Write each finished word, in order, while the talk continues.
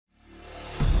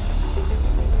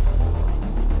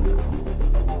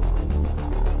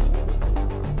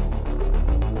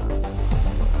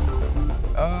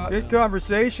Good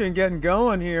conversation getting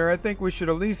going here. I think we should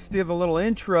at least give a little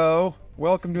intro.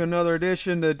 Welcome to another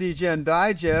edition of Degen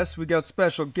Digest. We got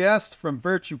special guest from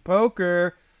Virtue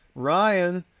Poker,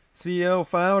 Ryan, CEO,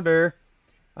 founder,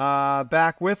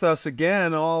 back with us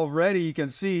again already. You can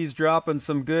see he's dropping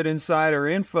some good insider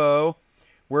info.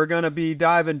 We're going to be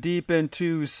diving deep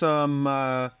into some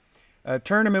a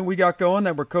tournament we got going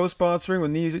that we're co-sponsoring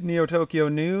with Neo Tokyo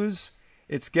News.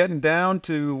 It's getting down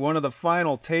to one of the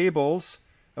final tables.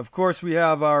 Of course, we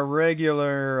have our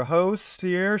regular hosts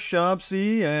here,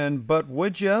 Shopsy and But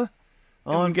Would Ya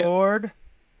on board.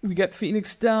 We got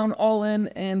Phoenix down, all in,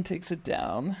 and takes it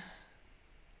down.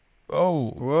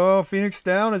 Oh, whoa! Phoenix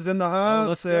down is in the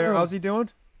house. There, how's he doing?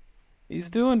 He's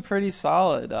doing pretty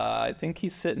solid. I think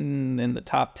he's sitting in the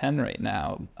top 10 right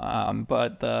now.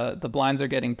 But the blinds are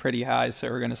getting pretty high, so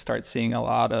we're going to start seeing a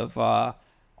lot of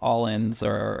all-ins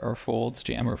or folds,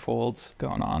 jammer folds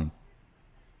going on.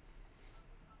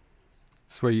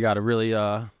 That's where you got to really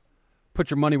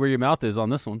put your money where your mouth is on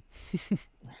this one.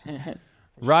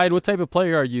 Ryan, what type of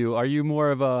player are you? Are you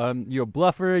more of a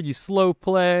bluffer? You slow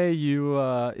play?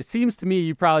 It seems to me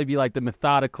you probably be like the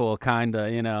methodical kind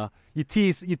of, you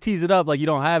tease it up like you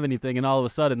don't have anything, and all of a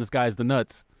sudden this guy's the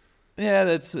nuts. Yeah,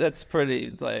 that's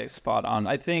pretty spot on.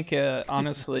 I think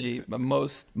honestly,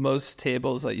 most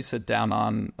tables that you sit down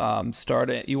on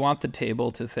you want the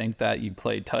table to think that you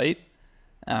play tight.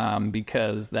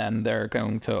 Because then they're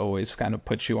going to always kind of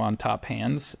put you on top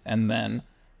hands. And then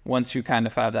once you kind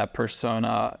of have that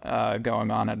persona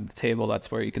going on at the table,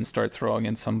 that's where you can start throwing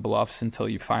in some bluffs until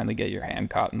you finally get your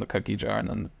hand caught in the cookie jar. And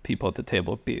then people at the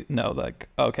table know, like,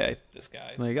 okay, this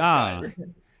guy.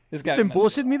 This guy's been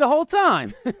bullshitting me the whole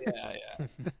time. Yeah.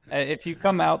 If you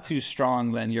come out too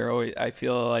strong, then you're always, I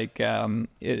feel like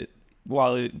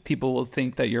while people will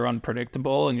think that you're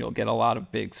unpredictable and you'll get a lot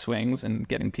of big swings and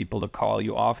getting people to call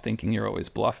you off thinking you're always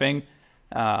bluffing,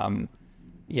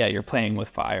 you're playing with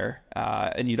fire,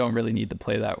 and you don't really need to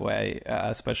play that way,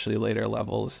 especially later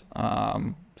levels.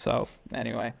 So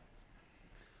anyway.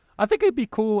 I think it'd be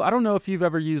cool. I don't know if you've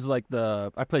ever used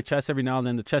I play chess every now and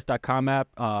then. The chess.com app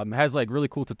has like really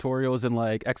cool tutorials and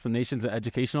like explanations and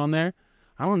education on there.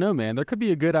 I don't know, man. There could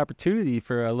be a good opportunity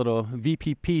for a little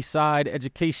VPP side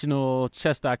educational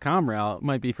chess.com route.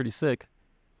 Might be pretty sick.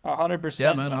 100%.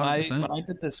 Yeah, man, 100%. When I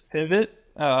did this pivot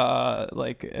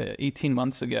 18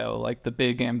 months ago, like the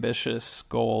big ambitious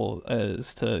goal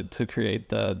is to create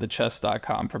the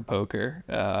chess.com for poker.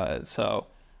 So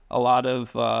a lot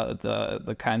of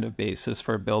the kind of basis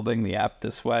for building the app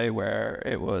this way, where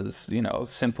it was,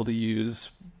 simple to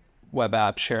use web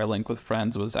app, share a link with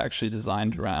friends, was actually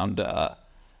designed around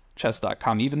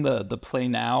chess.com. Even the play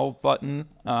now button,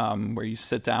 where you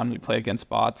sit down and you play against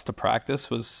bots to practice,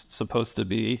 was supposed to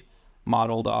be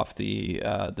modeled off the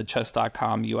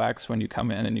chess.com UX, when you come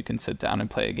in and you can sit down and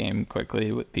play a game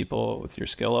quickly with people with your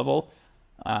skill level.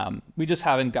 We just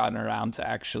haven't gotten around to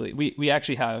actually, we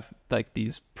actually have like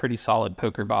these pretty solid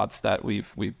poker bots that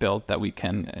we've built that we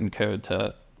can encode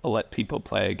to let people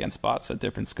play against bots at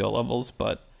different skill levels,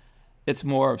 but it's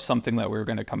more of something that we're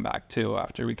going to come back to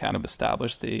after we kind of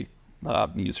establish the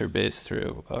user base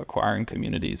through acquiring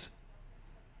communities.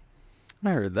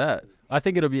 I heard that. I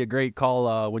think it'll be a great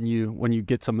call when you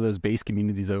get some of those base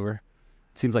communities over.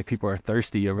 It seems like people are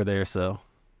thirsty over there. So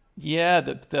yeah,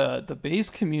 the base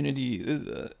community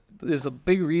is a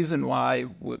big reason why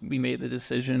we made the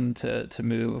decision to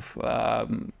move part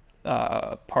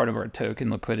of our token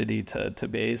liquidity to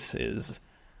base. Is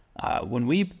when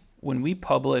we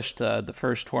published the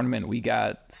first tournament, we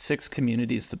got 6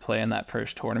 communities to play in that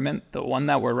first tournament. The one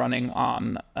that we're running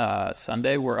on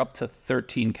Sunday, we're up to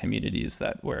 13 communities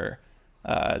that we're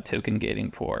token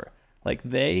gating for. Like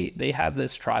they have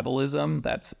this tribalism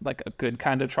that's like a good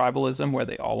kind of tribalism where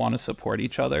they all want to support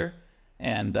each other.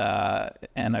 And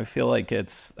I feel like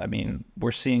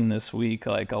we're seeing this week,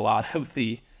 like a lot of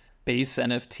the base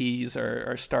NFTs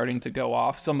are starting to go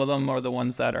off. Some of them are the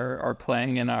ones that are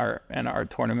playing in our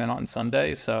tournament on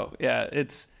Sunday. So yeah,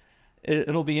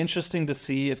 it'll be interesting to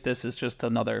see if this is just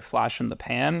another flash in the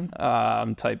pan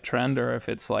type trend, or if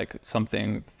it's like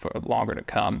something for longer to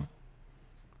come.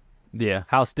 Yeah,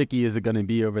 how sticky is it going to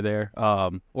be over there?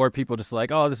 Or people just like,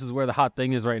 oh, this is where the hot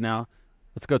thing is right now.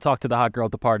 Let's go talk to the hot girl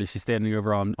at the party. She's standing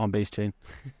over on Base Chain.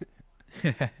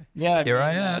 Yeah, here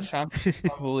I am. Chance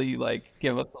probably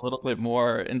give us a little bit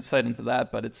more insight into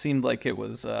that, but it seemed like it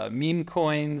was meme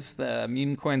coins, the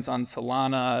meme coins on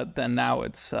Solana. Then now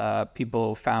it's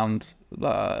people found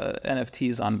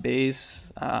NFTs on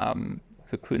Base.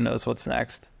 Who knows what's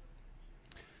next?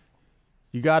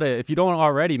 You gotta, if you don't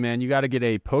already, man, you gotta get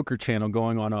a poker channel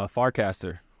going on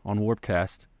Farcaster on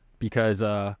Warpcast, because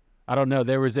I I don't know.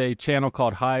 There was a channel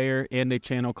called Hire and a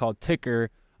channel called Ticker.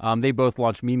 They both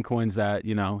launched meme coins that,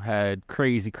 had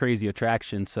crazy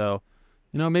attraction. So,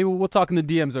 maybe we'll talk in the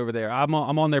DMs over there. I'm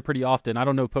on there pretty often. I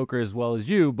don't know poker as well as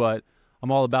you, but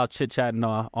I'm all about chit-chatting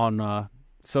on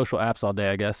social apps all day,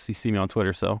 I guess. You see me on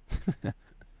Twitter, so.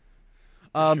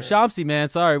 Shamsi, man,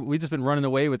 sorry. We've just been running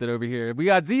away with it over here. We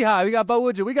got Z-High, we got Bo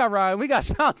Woodger, we got Ryan, we got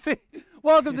Shamsi.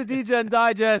 Welcome to Degen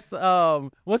Digest.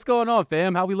 What's going on,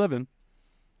 fam? How we living?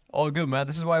 All good, man.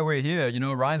 This is why we're here.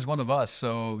 Ryan's one of us.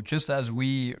 So just as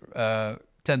we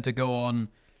tend to go on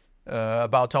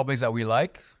about topics that we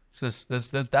like, that's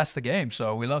the game.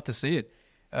 So we love to see it.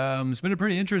 It's been a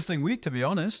pretty interesting week, to be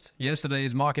honest.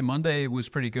 Yesterday's Market Monday was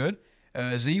pretty good.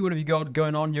 Z, what have you got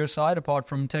going on your side apart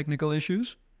from technical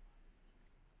issues?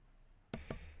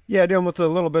 Yeah, dealing with a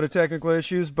little bit of technical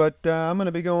issues, but I'm going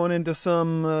to be going into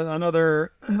some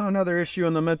another issue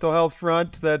on the mental health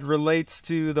front that relates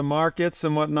to the markets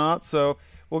and whatnot. So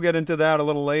we'll get into that a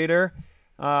little later.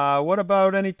 What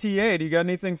about any TA? Do you got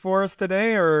anything for us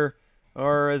today, or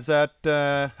is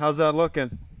that how's that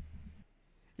looking?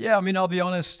 Yeah, I'll be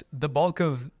honest. The bulk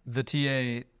of the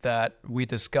TA that we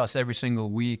discuss every single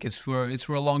week is for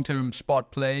a long-term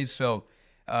spot plays. So.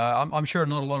 I'm sure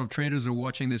not a lot of traders are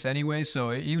watching this anyway,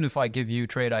 so even if I give you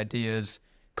trade ideas,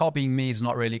 copying me is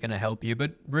not really going to help you.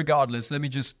 But regardless, let me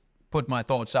just put my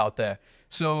thoughts out there.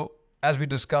 So as we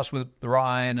discussed with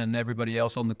Ryan and everybody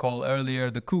else on the call earlier,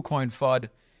 the KuCoin FUD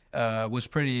was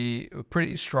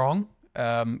pretty strong.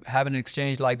 Having an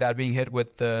exchange like that being hit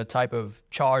with the type of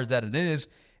charge that it is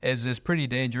pretty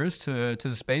dangerous to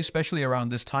the space, especially around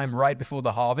this time right before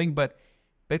the halving. But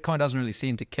Bitcoin doesn't really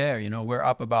seem to care. We're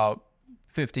up about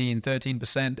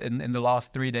 13% in the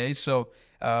last 3 days. So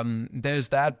there's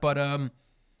that. But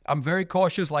I'm very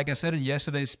cautious. Like I said in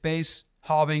yesterday's space,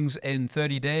 halvings in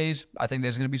 30 days. I think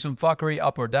there's going to be some fuckery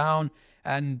up or down.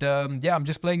 And I'm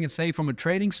just playing it safe from a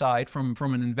trading side, from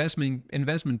an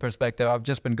investment perspective. I've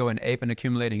just been going ape and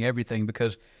accumulating everything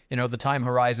because, the time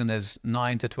horizon is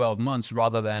 9 to 12 months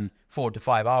rather than 4 to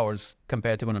 5 hours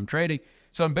compared to when I'm trading.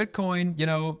 So in Bitcoin,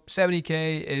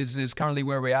 70K is currently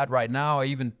where we're at right now. I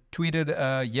even tweeted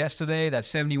yesterday that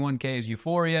 71K is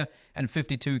euphoria and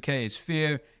 52K is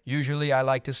fear. Usually I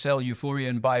like to sell euphoria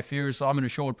and buy fear, so I'm in a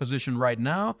short position right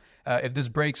now. If this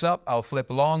breaks up, I'll flip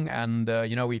long and,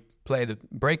 we play the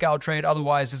breakout trade.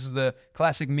 Otherwise, this is the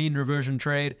classic mean reversion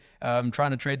trade. I'm trying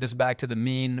to trade this back to the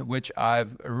mean, which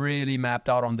I've really mapped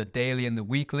out on the daily and the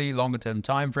weekly, longer term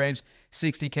time frames.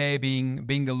 60K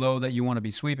being the low that you want to be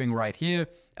sweeping right here.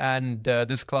 And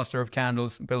this cluster of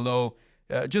candles below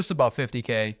just about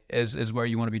 50K is where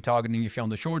you want to be targeting if you're on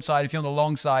the short side. If you're on the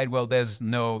long side, well, there's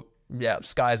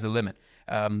sky's the limit.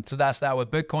 So that's that with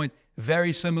Bitcoin.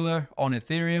 Very similar on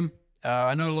Ethereum.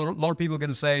 I know a lot of people are going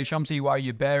to say, Shamsi, why are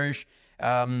you bearish?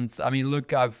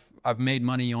 Look, I've made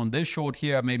money on this short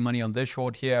here. I've made money on this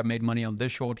short here. I've made money on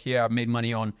this short here. I've made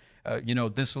money on,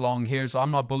 this long here. So I'm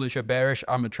not bullish or bearish.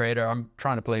 I'm a trader. I'm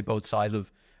trying to play both sides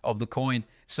of the coin.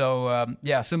 So,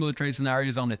 similar trade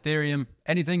scenarios on Ethereum.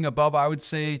 Anything above, I would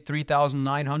say,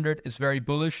 3,900 is very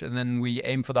bullish. And then we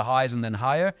aim for the highs and then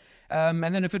higher. And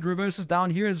then if it reverses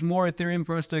down here, is more Ethereum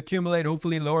for us to accumulate,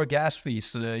 hopefully lower gas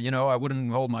fees. I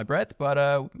wouldn't hold my breath, but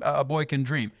a boy can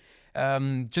dream.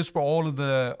 Just for all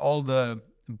the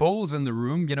bulls in the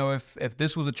room, if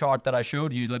this was a chart that I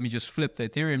showed you, let me just flip the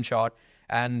Ethereum chart,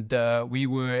 and we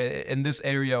were in this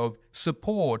area of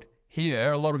support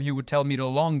here, a lot of you would tell me to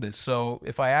long this. So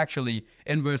if I actually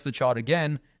inverse the chart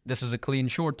again, this is a clean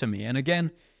short to me. And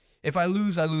again, if I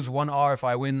lose 1 hour. If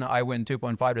I win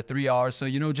 2.5 to 3 hours. So,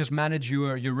 just manage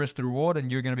your risk to reward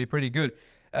and you're going to be pretty good.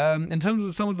 In terms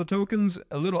of some of the tokens,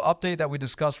 a little update that we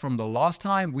discussed from the last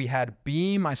time. We had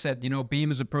Beam. I said, Beam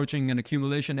is approaching an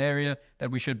accumulation area that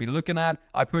we should be looking at.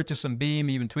 I purchased some Beam,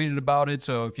 even tweeted about it.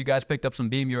 So if you guys picked up some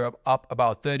Beam, you're up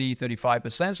about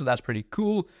 35%. So that's pretty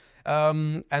cool.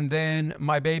 And then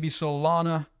my baby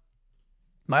Solana.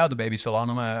 My other baby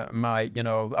Solana,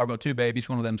 I've got two babies.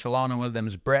 One of them Solana, one of them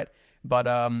is Brett. But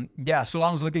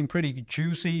Solana's looking pretty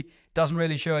juicy. Doesn't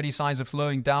really show any signs of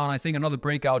slowing down. I think another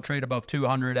breakout trade above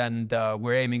 200, and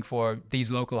we're aiming for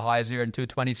these local highs here in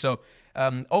 220. So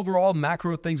overall,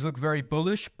 macro things look very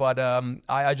bullish, but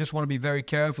I just want to be very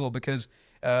careful because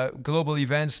global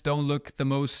events don't look the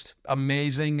most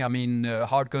amazing.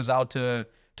 Heart goes out to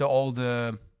all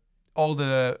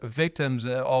the victims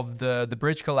of the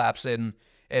bridge collapse in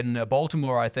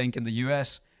Baltimore, I think, in the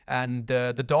U.S. And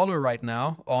the dollar right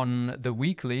now on the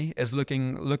weekly is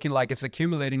looking like it's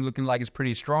accumulating, looking like it's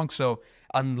pretty strong. So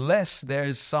unless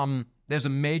there's a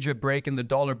major break in the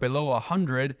dollar below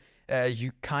 100,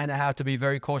 you kind of have to be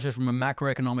very cautious from a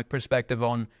macroeconomic perspective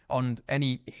on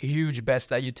any huge bets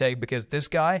that you take, because this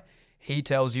guy, he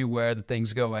tells you where the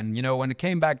things go. And, you know, when it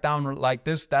came back down like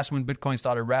this, that's when Bitcoin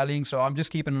started rallying. So I'm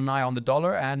just keeping an eye on the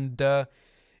dollar and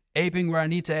aping where I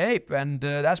need to ape. And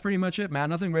that's pretty much it, man.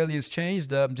 Nothing really has changed.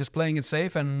 Just playing it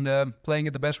safe and playing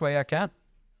it the best way I can.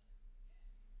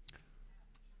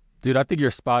 Dude, I think you're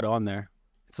spot on there.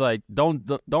 It's like, don't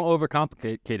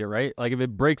overcomplicate it, right? Like, if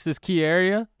it breaks this key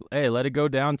area, hey, let it go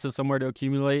down to somewhere to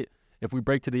accumulate. If we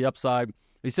break to the upside,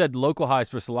 we said local highs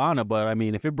for Solana, but I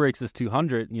mean, if it breaks this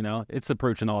 200, you know, it's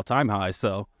approaching all-time highs.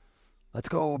 So let's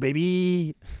go,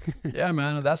 baby. Yeah,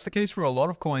 man, that's the case for a lot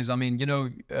of coins. I mean, you know,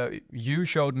 you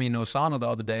showed me Nosana the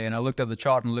other day, and I looked at the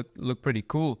chart and looked pretty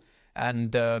cool.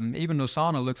 And even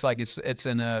Nosana looks like it's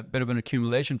in a bit of an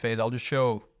accumulation phase. I'll just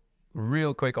show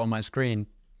real quick on my screen,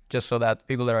 just so that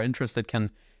people that are interested can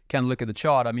look at the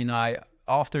chart. I mean,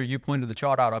 after you pointed the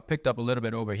chart out, I picked up a little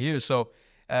bit over here. So,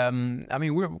 I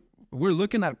mean, we're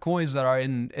looking at coins that are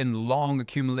in long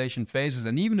accumulation phases,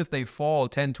 and even if they fall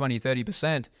 10, 20,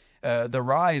 30%, the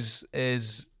rise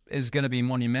is going to be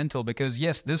monumental, because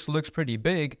yes, this looks pretty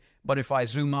big, but if I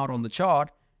zoom out on the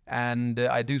chart and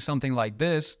I do something like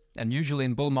this, and usually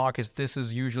in bull markets, this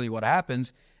is usually what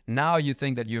happens. Now you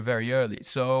think that you're very early.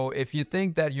 So if you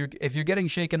think that if you're getting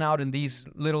shaken out in these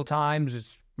little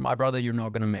times, my brother, you're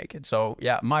not going to make it. So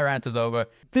yeah, my rant is over.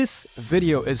 This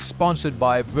video is sponsored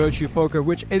by Virtue Poker,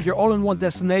 which is your all-in-one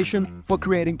destination for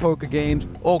creating poker games,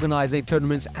 organizing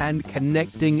tournaments, and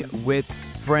connecting with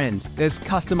friends. There's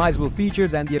customizable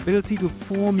features and the ability to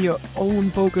form your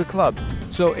own poker club.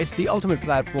 So it's the ultimate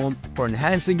platform for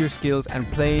enhancing your skills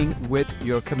and playing with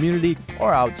your community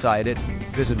or outside it.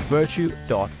 Visit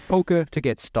virtue.poker to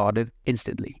get started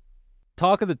instantly.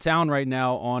 Talk of the town right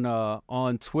now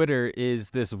on Twitter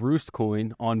is this Roost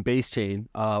coin on Base Chain.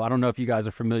 I don't know if you guys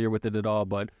are familiar with it at all,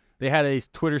 but they had a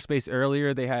Twitter space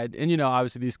earlier. They had, and you know,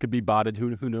 obviously these could be botted,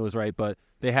 who knows, right? But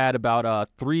they had about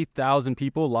 3,000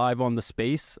 people live on the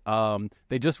space.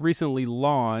 They just recently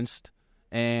launched,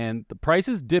 and the price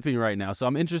is dipping right now. So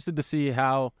I'm interested to see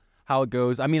how it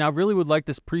goes. I mean, I really would like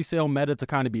this pre-sale meta to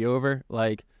kind of be over.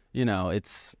 Like, you know,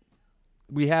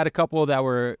 we had a couple that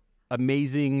were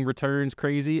amazing returns,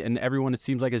 crazy, and everyone, it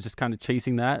seems like, is just kind of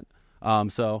chasing that.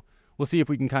 So we'll see if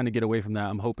we can kind of get away from that.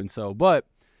 I'm hoping so. But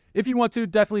if you want to,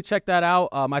 definitely check that out.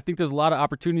 I think there's a lot of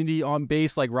opportunity on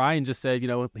Base. Like Ryan just said, you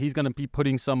know, he's going to be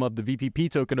putting some of the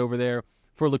VPP token over there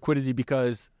for liquidity,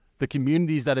 because the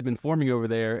communities that have been forming over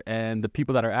there and the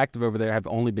people that are active over there have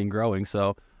only been growing.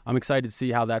 So I'm excited to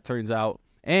see how that turns out.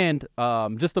 And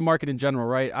just the market in general,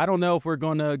 right? I don't know if we're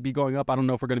going to be going up. I don't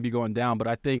know if we're going to be going down, but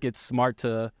I think it's smart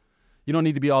to, you don't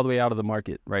need to be all the way out of the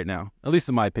market right now, at least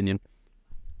in my opinion.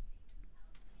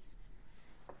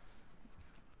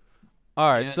 All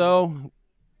right, so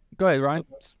go ahead, Ryan.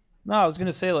 No, I was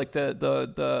gonna say, like,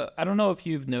 the I don't know if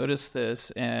you've noticed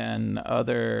this in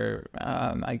other,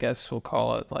 I guess we'll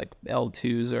call it like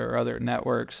L2s or other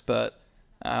networks, but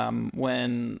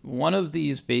when one of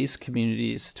these base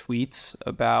communities tweets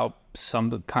about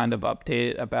some kind of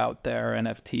update about their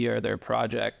NFT or their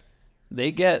project,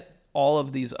 they get all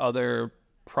of these other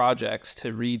projects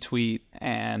to retweet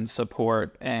and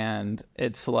support, and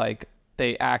it's like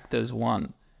they act as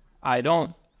one. I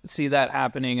don't see that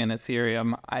happening in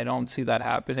Ethereum. I don't see that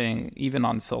happening even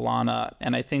on Solana.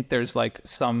 And I think there's like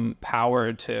some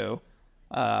power to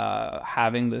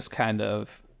having this kind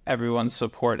of everyone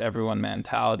support everyone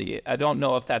mentality. I don't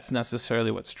know if that's necessarily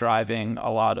what's driving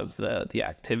a lot of the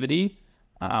activity,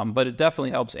 but it definitely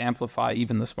helps amplify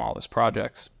even the smallest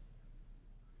projects.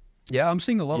 Yeah, I'm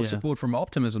seeing a lot of support from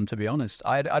Optimism, to be honest.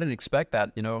 I didn't expect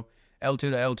that, you know. L2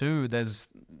 to L2,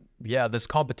 there's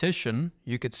competition,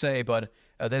 you could say, but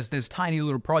there's tiny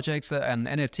little projects and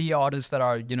NFT artists that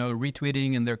are, you know,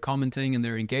 retweeting and they're commenting and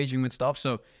they're engaging with stuff.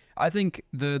 So I think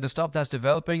the stuff that's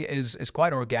developing is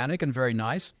quite organic and very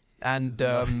nice. And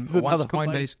once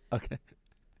Coinbase... Okay.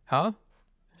 Huh?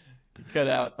 Cut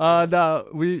out. No,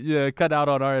 we cut out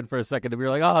on our end for a second. And we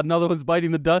were like, oh, another one's biting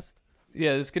the dust.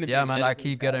 Yeah, it's gonna be. Yeah, man,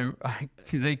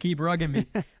 they keep rugging me.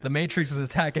 The Matrix is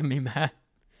attacking me, man.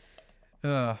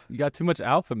 You got too much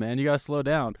alpha, man. You got to slow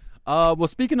down. Well,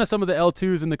 speaking of some of the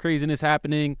L2s and the craziness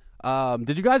happening,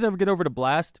 did you guys ever get over to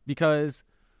Blast? Because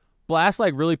Blast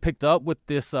like really picked up with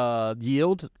this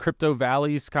yield, Crypto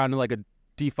Valley's kind of like a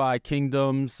DeFi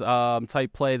Kingdoms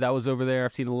type play that was over there.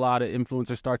 I've seen a lot of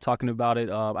influencers start talking about it.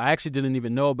 I actually didn't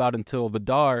even know about it until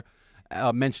Vidar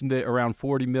mentioned it around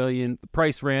 40 million. The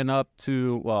price ran up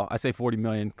to, well, I say 40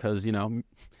 million because, you know,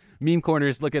 meme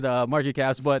corners look at market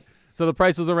caps, but So the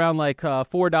price was around like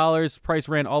 $4. Price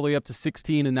ran all the way up to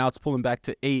 16, and now it's pulling back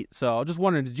to 8. So I'm just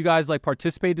wondering, did you guys like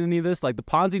participate in any of this? Like the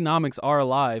Ponzi-nomics are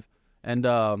alive, and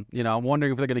you know, I'm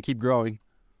wondering if they're gonna keep growing.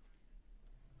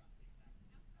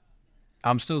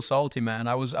 I'm still salty, man.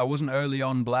 I wasn't early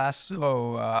on Blast,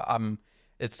 so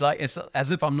it's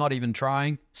as if I'm not even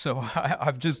trying. So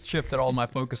I've just shifted all my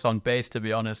focus on Base, to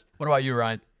be honest. What about you,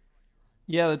 Ryan?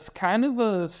 Yeah, it's kind of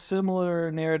a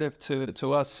similar narrative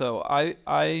to us. So I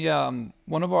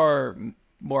one of our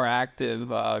more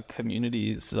active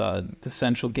communities,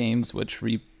 Essential Games, which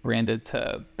rebranded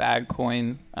to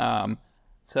Bagcoin.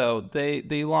 So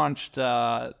they launched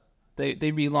they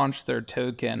relaunched their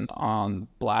token on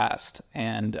Blast,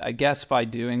 and I guess by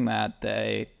doing that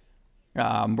they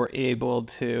were able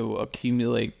to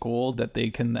accumulate gold that they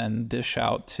can then dish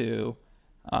out to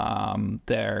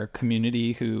their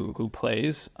community who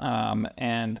plays,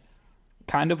 and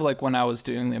kind of like when I was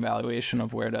doing the evaluation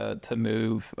of where to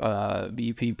move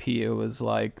VPP, it was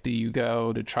like, do you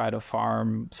go to try to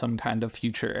farm some kind of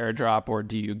future airdrop, or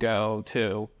do you go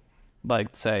to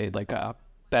like say like a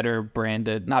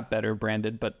not better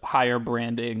branded but higher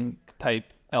branding type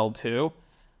L2,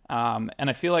 and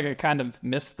I feel like I kind of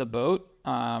missed the boat,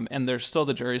 and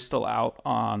the jury's still out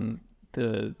on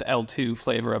the L2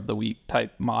 flavor of the week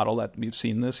type model that we've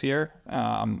seen this year.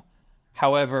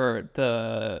 However,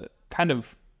 the kind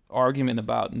of argument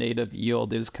about native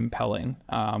yield is compelling.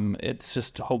 It's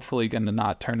just hopefully going to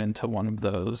not turn into one of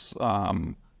those,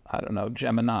 I don't know,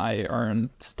 Gemini earn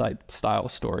style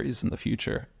stories in the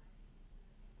future.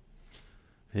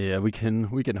 Yeah, we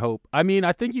can hope. I mean,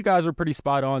 I think you guys are pretty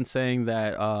spot on saying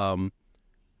that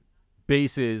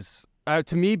Base is.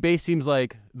 To me, Base seems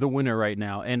like the winner right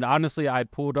now. And honestly, I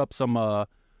pulled up some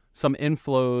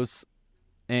inflows,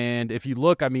 and if you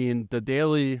look, I mean, the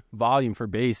daily volume for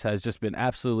Base has just been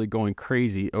absolutely going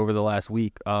crazy over the last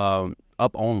week. Up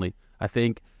only, I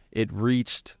think it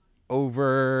reached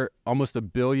over almost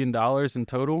 $1 billion in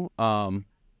total,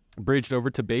 bridged over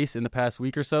to Base in the past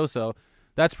week or so. So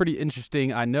that's pretty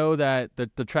interesting. I know that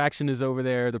the traction is over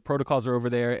there, the protocols are over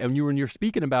there, and when you're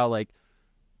speaking about like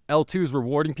L2 is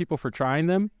rewarding people for trying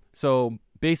them. So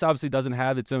Base obviously doesn't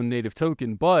have its own native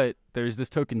token, but there's this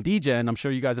token Degen. I'm sure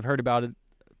you guys have heard about it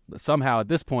somehow at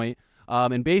this point.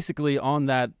 And basically on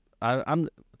that,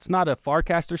 it's not a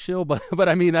Farcaster shill, but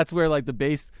I mean, that's where like the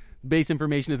base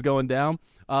information is going down.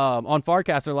 On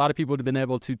Farcaster, a lot of people have been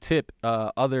able to tip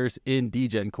others in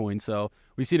Degen coin. So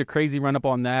we've seen a crazy run up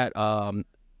on that.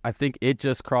 I think it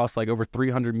just crossed like over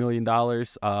 $300 million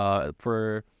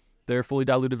for their fully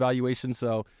diluted valuation.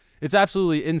 So it's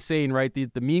absolutely insane, right? The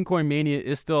meme coin mania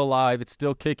is still alive. It's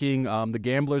still kicking. The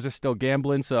gamblers are still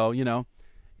gambling. So, you know,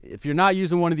 if you're not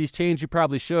using one of these chains, you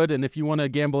probably should. And if you want to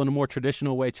gamble in a more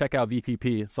traditional way, check out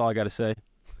VPP. That's all I got to say.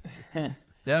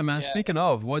 Yeah, man. Yeah. Speaking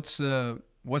of, what's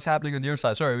happening on your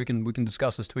side? Sorry, we can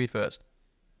discuss this tweet first.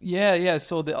 Yeah.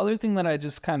 So the other thing that I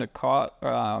just kind of caught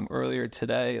earlier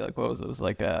today, like it was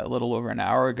like a little over an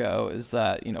hour ago, is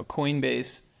that, you know,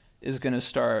 Coinbase is going to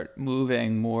start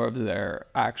moving more of their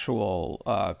actual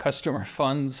customer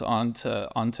funds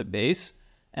onto Base,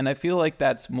 and I feel like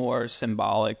that's more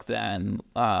symbolic than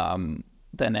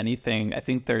anything. I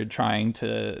think they're trying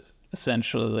to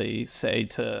essentially say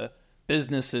to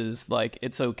businesses like if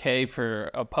it's okay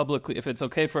for a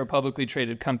publicly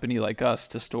traded company like us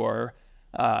to store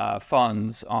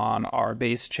funds on our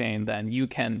Base chain, then you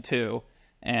can too.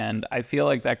 And I feel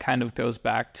like that kind of goes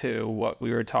back to what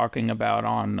we were talking about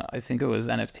on, I think it was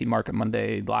NFT Market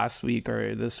Monday last week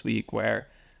or this week, where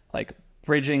like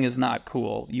bridging is not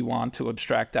cool. You want to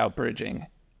abstract out bridging.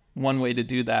 One way to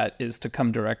do that is to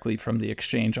come directly from the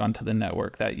exchange onto the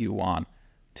network that you want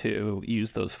to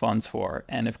use those funds for.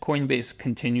 And if Coinbase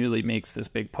continually makes this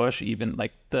big push, even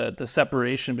like the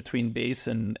separation between Base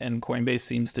and Coinbase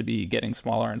seems to be getting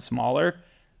smaller and smaller,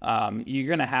 you're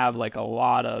going to have like a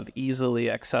lot of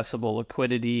easily accessible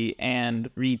liquidity and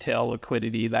retail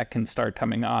liquidity that can start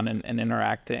coming on and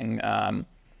interacting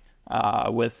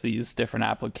with these different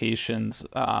applications,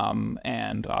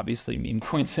 and obviously meme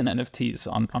coins and NFTs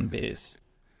on Base.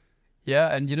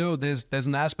 Yeah, and you know, there's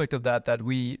an aspect of that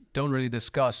we don't really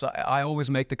discuss. I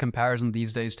always make the comparison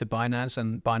these days to Binance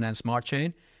and Binance Smart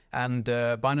Chain, and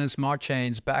Binance Smart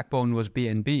Chain's backbone was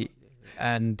BNB,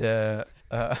 and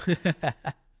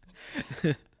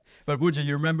but would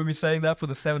you remember me saying that for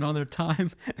the 700th time?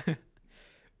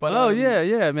 But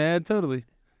yeah, man, totally.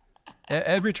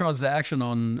 Every transaction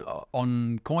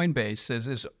on Coinbase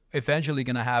is eventually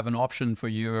going to have an option for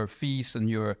your fees and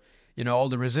your, you know, all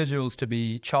the residuals to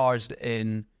be charged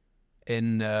in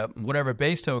whatever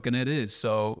base token it is.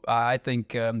 So I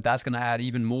think that's going to add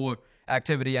even more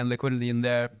activity and liquidity in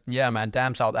there. Yeah, man,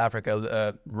 damn South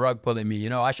Africa, rug pulling me.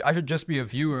 I should just be a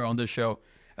viewer on this show.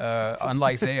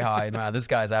 Unlike Zahai, man, this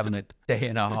guy's having a day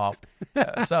and a half.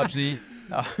 Sup, Z?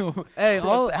 Hey,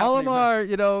 all of our,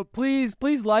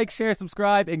 please like, share,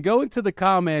 subscribe, and go into the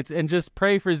comments and just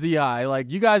pray for ZI. Like,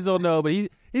 you guys don't know, but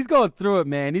he's going through it,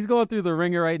 man. He's going through the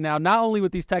ringer right now, not only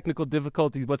with these technical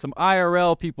difficulties, but some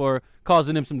IRL people are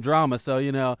causing him some drama. So,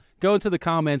 go into the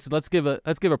comments. Let's give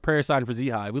a prayer sign for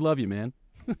ZI. We love you, man.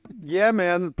 Yeah,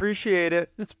 man, appreciate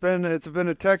it. It's been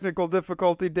a technical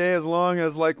difficulty day, as long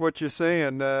as like what you're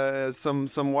saying,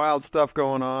 some wild stuff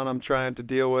going on I'm trying to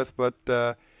deal with, but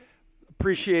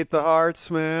appreciate the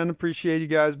hearts, man. Appreciate you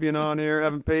guys being on here,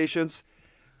 having patience.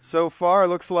 So far, it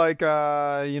looks like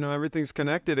everything's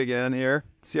connected again here.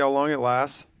 See how long it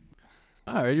lasts.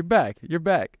 All right, you're back. Dude,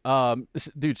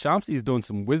 Shamsi's doing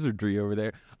some wizardry over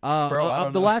there.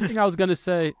 Bro, the last thing I was gonna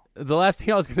say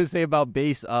about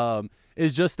Base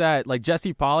is just that, like,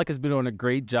 Jesse Pollock has been doing a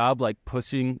great job, like,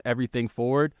 pushing everything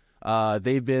forward.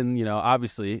 They've been,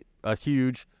 obviously a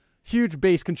huge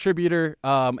Base contributor,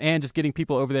 and just getting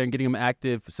people over there and getting them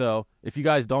active. So if you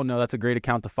guys don't know, that's a great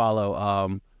account to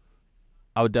follow.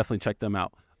 I would definitely check them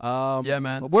out. Yeah,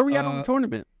 man. Where are we at on the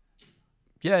tournament?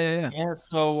 Yeah.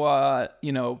 So,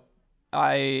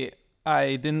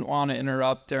 I didn't want to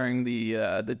interrupt during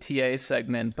the TA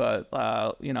segment, but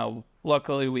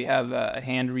luckily we have a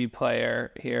hand replayer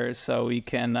here, so we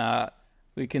can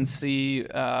see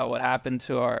what happened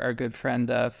to our good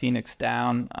friend Phoenix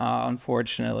Down,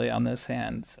 unfortunately, on this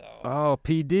hand. So. Oh,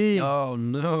 PD. Oh,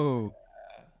 no.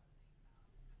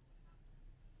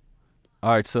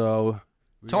 All right, so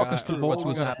talk us through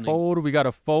what's happening. We got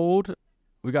a fold.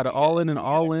 We got an all in and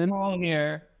all in. All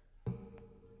here.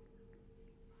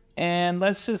 And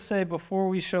let's just say, before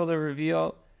we show the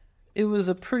reveal, it was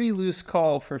a pretty loose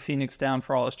call for Phoenix Down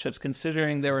for all his chips,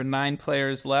 considering there were 9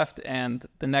 players left, and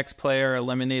the next player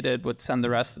eliminated would send the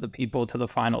rest of the people to the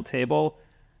final table.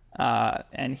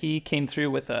 And he came through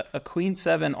with a Queen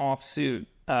 7 offsuit,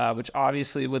 which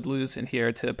obviously would lose in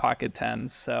here to pocket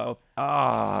 10s. So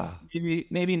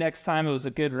maybe next time it was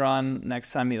a good run.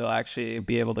 Next time he'll actually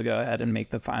be able to go ahead and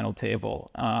make the final table.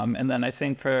 And then I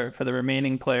think for the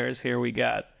remaining players here, we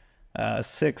got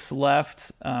 6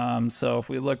 left. So if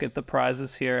we look at the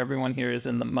prizes here, everyone here is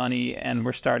in the money, and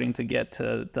we're starting to get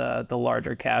to the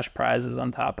larger cash prizes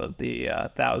on top of the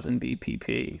 1,000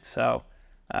 VPP. So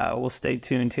we'll stay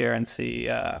tuned here and see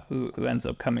who ends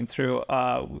up coming through.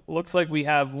 Looks like we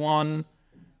have one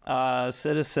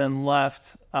citizen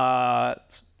left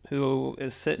who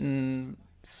is sitting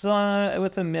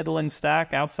with a middling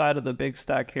stack outside of the big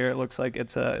stack here. It looks like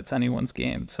it's anyone's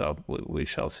game, so we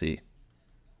shall see.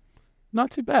 Not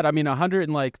too bad. I mean,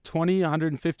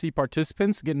 150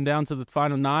 participants getting down to the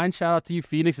final 9. Shout out to you,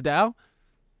 Phoenix Dow,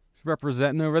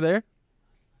 representing over there.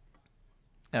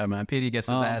 Yeah, man. PD gets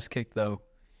his ass kicked, though.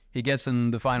 He gets in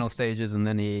the final stages, and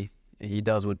then he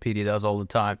does what PD does all the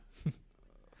time.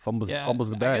 Fumbles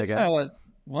the bag, I guess.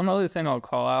 One other thing I'll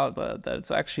call out that's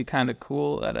actually kind of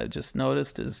cool that I just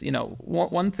noticed is,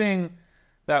 one thing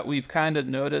that we've kind of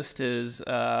noticed is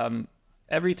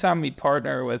every time we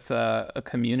partner with a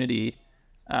community,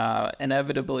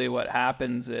 inevitably what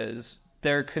happens is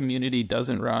their community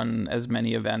doesn't run as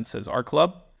many events as our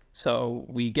club. So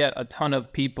we get a ton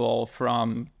of people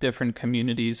from different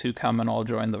communities who come and all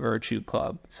join the Virtue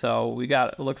Club. So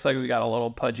it looks like we got a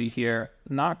little pudgy here.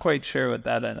 Not quite sure what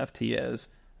that NFT is.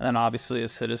 And then obviously a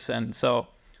citizen. So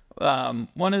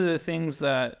one of the things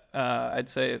that I'd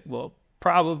say,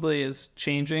 probably is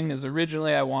changing is,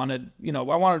 originally I wanted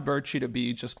Virtue to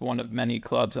be just one of many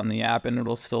clubs on the app, and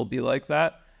it'll still be like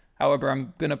that. However,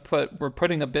 we're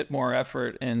putting a bit more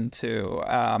effort into,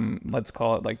 let's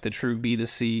call it like the true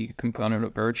B2C component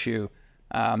of Virtue,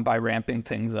 by ramping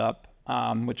things up,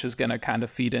 which is going to kind of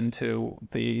feed into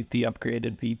the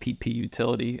upgraded VPP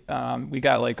utility. We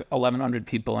got like 1,100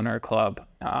 people in our club.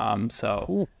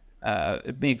 So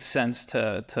it makes sense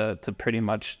to pretty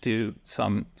much do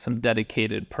some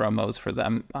dedicated promos for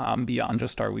them, beyond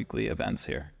just our weekly events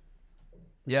here.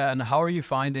 Yeah, and how are you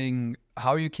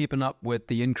keeping up with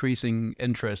the increasing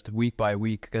interest week by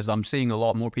week? Because I'm seeing a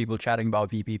lot more people chatting about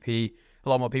VPP, a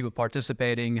lot more people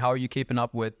participating. How are you keeping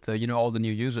up with all the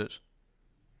new users?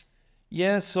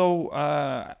 Yeah, so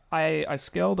I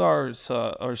scaled our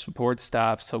support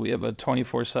staff, so we have a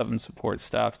 24/7 support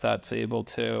staff that's able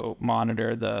to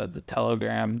monitor the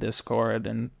Telegram, Discord,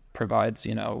 and provides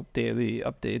daily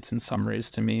updates and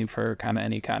summaries to me for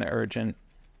any kind of urgent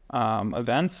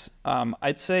events.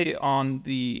 I'd say on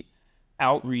the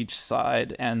outreach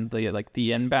side and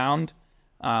the inbound,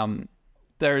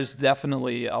 there's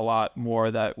definitely a lot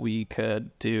more that we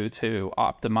could do to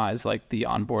optimize like the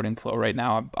onboarding flow. Right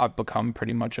now, I've become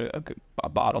pretty much a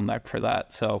bottleneck for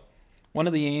that. So one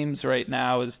of the aims right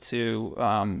now is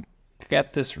to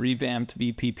get this revamped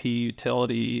VPP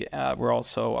utility. We're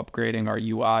also upgrading our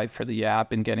UI for the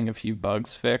app and getting a few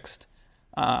bugs fixed.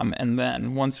 And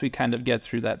then once we kind of get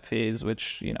through that phase,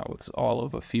 which, you know, it's all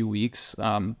of a few weeks,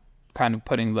 kind of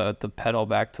putting the pedal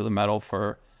back to the metal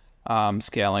for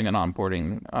scaling and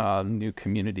onboarding new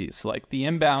communities. Like the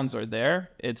inbounds are there.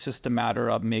 It's just a matter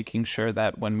of making sure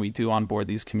that when we do onboard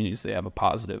these communities, they have a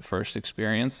positive first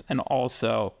experience, and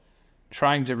also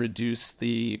trying to reduce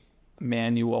the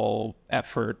manual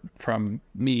effort from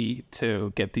me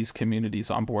to get these communities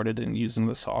onboarded and using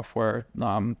the software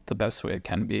the best way it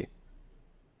can be.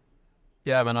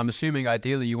 Yeah, man, I'm assuming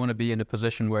ideally you want to be in a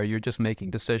position where you're just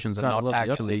making decisions and not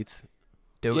actually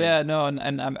doing. Yeah, no,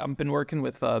 and I've been working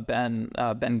with Ben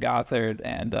Gothard,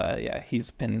 and yeah, he's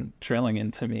been drilling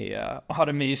into me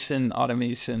automation,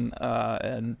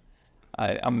 and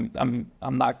I'm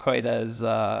not quite as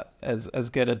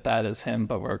good at that as him,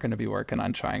 but we're going to be working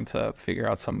on trying to figure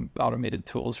out some automated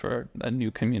tools for a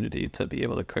new community to be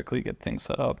able to quickly get things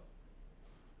set up.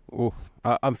 Oof,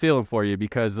 I'm feeling for you,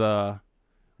 because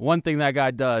one thing that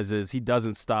guy does is he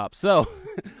doesn't stop. So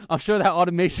I'm sure that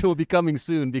automation will be coming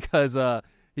soon, because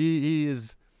he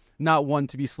is not one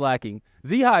to be slacking.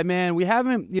 Zihai, man, we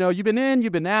haven't, you've been in,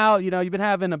 you've been out, you've been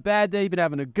having a bad day, you've been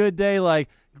having a good day. Like,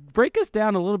 break us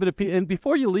down a little bit and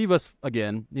before you leave us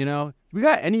again, we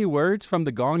got any words from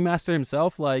the Gong Master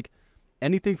himself? Like,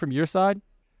 anything from your side?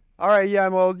 All right, yeah,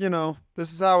 well,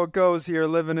 this is how it goes here,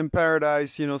 living in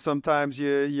paradise. Sometimes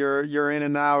you're in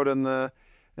and out in the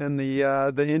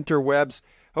interwebs.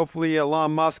 Hopefully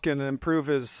Elon Musk can improve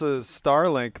his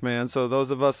Starlink, man, so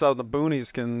those of us out in the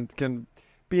boonies can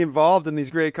be involved in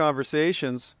these great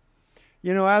conversations.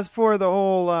 As for the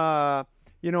whole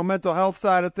mental health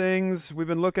side of things, we've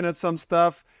been looking at some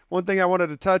stuff. One thing I wanted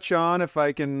to touch on, if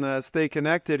I can stay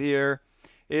connected here,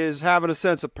 is having a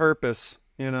sense of purpose,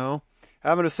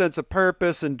 having a sense of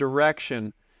purpose and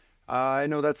direction. I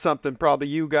know that's something probably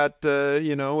you got,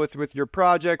 with your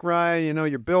project, Ryan.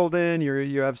 You're building,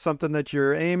 you have something that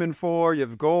you're aiming for, you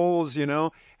have goals,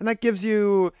 and that gives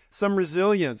you some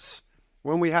resilience.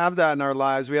 When we have that in our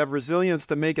lives, we have resilience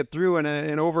to make it through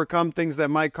and overcome things that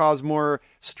might cause more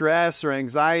stress or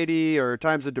anxiety or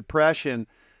times of depression.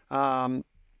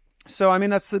 So, I mean,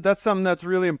 that's something that's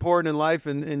really important in life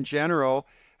in general.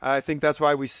 I think that's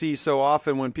why we see so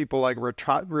often when people like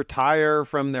retire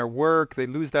from their work, they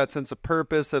lose that sense of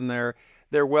purpose and their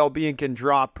well-being can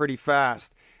drop pretty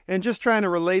fast. And just trying to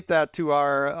relate that to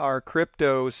our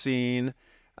crypto scene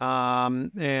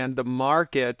and the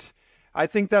market, I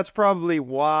think that's probably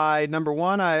why, number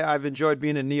one, I've enjoyed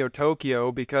being in Neo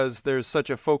Tokyo, because there's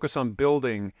such a focus on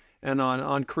building and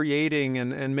on creating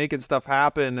and making stuff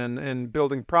happen and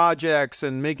building projects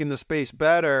and making the space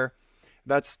better.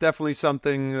 That's definitely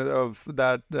something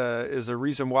that is a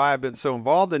reason why I've been so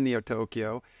involved in Neo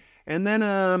Tokyo. And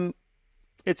then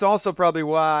it's also probably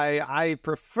why I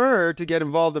prefer to get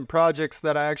involved in projects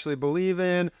that I actually believe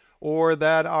in or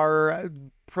that are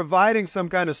providing some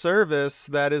kind of service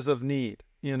that is of need.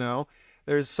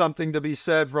 There's something to be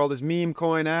said for all this meme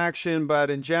coin action,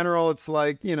 but in general, it's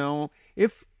like,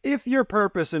 if your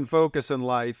purpose and focus in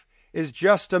life is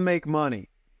just to make money,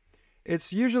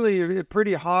 it's usually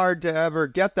pretty hard to ever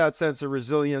get that sense of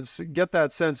resilience, get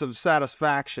that sense of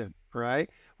satisfaction, right?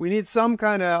 We need some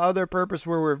kind of other purpose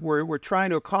where we're trying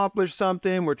to accomplish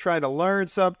something, we're trying to learn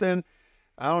something.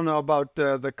 I don't know about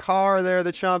the car there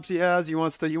that Chomsky has. He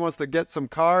wants to get some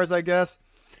cars, I guess.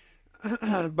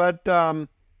 But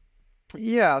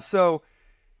yeah, so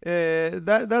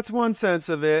that's one sense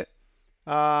of it.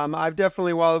 I've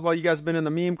definitely, while you guys have been in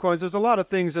the meme coins, there's a lot of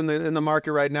things in the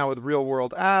market right now with real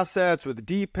world assets, with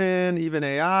DePIN, even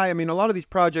AI. I mean, a lot of these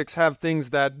projects have things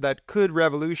that could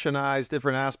revolutionize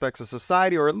different aspects of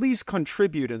society, or at least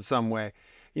contribute in some way.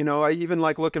 I even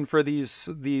like looking for these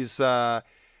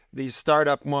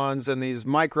startup ones and these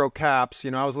micro caps.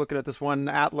 I was looking at this one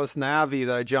Atlas Navi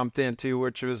that I jumped into,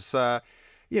 which was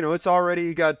it's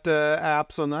already got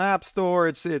apps on the App Store.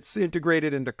 It's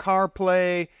integrated into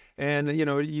CarPlay, and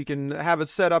you can have it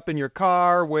set up in your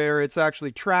car where it's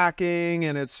actually tracking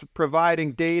and it's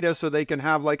providing data, so they can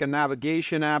have like a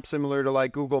navigation app similar to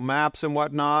like Google Maps and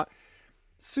whatnot.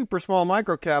 Super small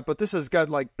microcap, but this has got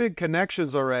like big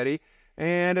connections already,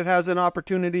 and it has an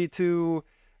opportunity to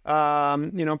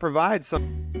provide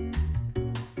some.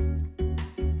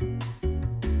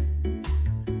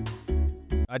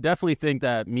 I definitely think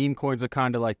that meme coins are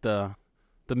kind of like the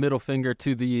middle finger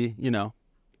to the,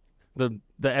 the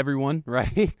everyone,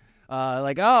 right?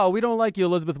 Like, oh, we don't like you,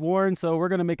 Elizabeth Warren, so we're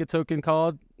gonna make a token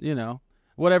called, you know,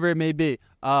 whatever it may be.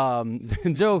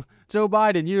 Joe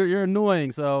Biden, you're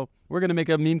annoying, so we're gonna make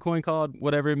a meme coin called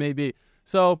whatever it may be.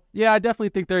 So yeah, I definitely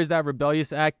think there's that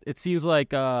rebellious act. It seems like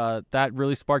that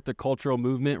really sparked a cultural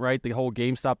movement, right? The whole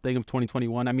GameStop thing of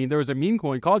 2021. I mean, there was a meme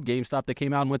coin called GameStop that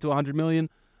came out and went to 100 million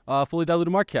fully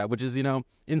diluted market cap, which is, you know,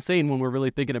 insane when we're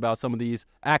really thinking about some of these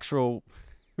actual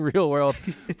real world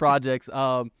projects.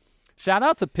 Shout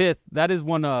out to Pith. That is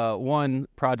one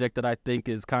project that I think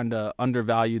is kind of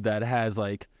undervalued, that has,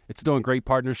 like, it's doing great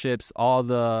partnerships. All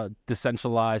the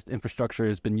decentralized infrastructure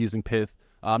has been using Pith.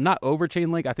 Not over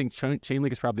Chainlink. I think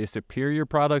Chainlink is probably a superior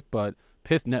product, but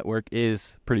Pith Network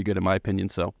is pretty good in my opinion.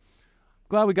 So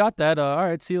glad we got that. All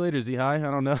right, see you later, Z-High. I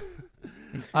don't know.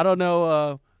 I don't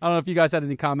know if you guys had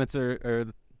any comments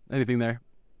or anything there.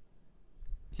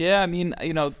 Yeah, I mean,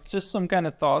 you know, just some kind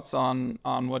of thoughts on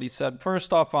what he said.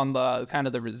 First off, on the kind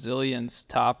of the resilience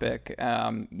topic,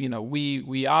 you know,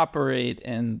 we operate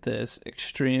in this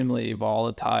extremely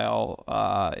volatile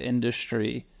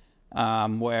industry,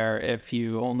 where if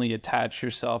you only attach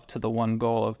yourself to the one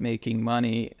goal of making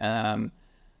money,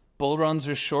 bull runs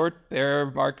are short,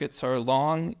 bear markets are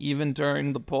long. Even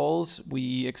during the bulls,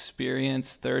 we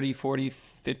experience 30, 40,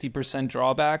 50%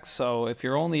 drawbacks. So if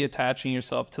you're only attaching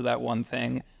yourself to that one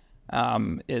thing,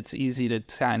 it's easy to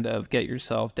kind of get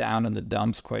yourself down in the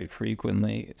dumps quite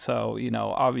frequently. So, you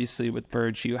know, obviously with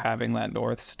Virtue, having that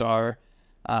North Star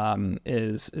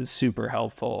is super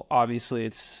helpful. Obviously,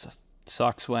 it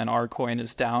sucks when our coin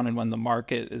is down and when the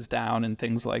market is down and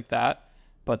things like that.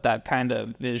 But that kind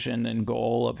of vision and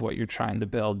goal of what you're trying to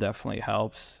build definitely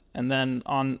helps. And then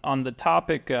on the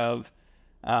topic of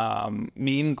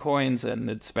meme coins and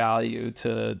its value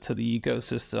to the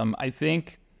ecosystem, I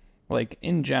think, like,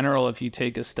 in general, if you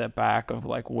take a step back of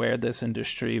like where this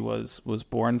industry was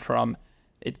born from,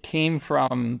 it came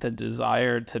from the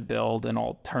desire to build an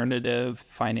alternative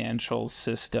financial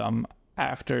system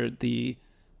after the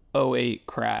 '08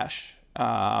 crash,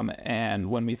 and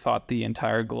when we thought the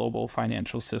entire global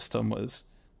financial system was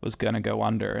going to go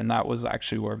under. And that was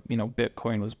actually where, you know,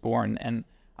 Bitcoin was born. And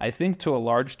I think to a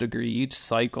large degree, each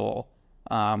cycle,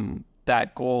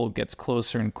 that goal gets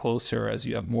closer and closer as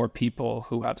you have more people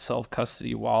who have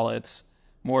self-custody wallets,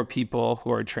 more people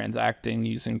who are transacting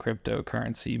using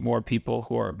cryptocurrency, more people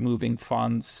who are moving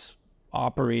funds,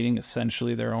 operating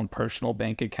essentially their own personal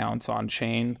bank accounts on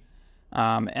chain.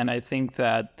 And I think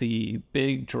that the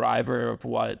big driver of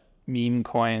what meme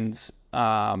coins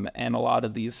and a lot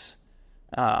of these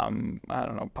I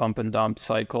don't know, pump and dump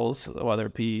cycles, whether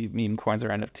it be meme coins or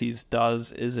NFTs,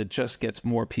 does is it just gets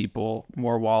more people,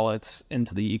 more wallets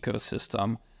into the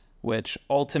ecosystem, which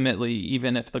ultimately,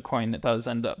 even if the coin does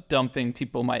end up dumping,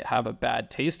 people might have a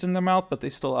bad taste in their mouth, but they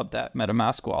still have that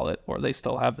MetaMask wallet, or they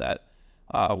still have that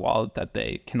wallet that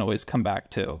they can always come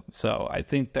back to. So I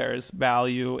think there's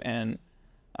value in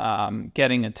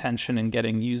getting attention and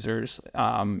getting users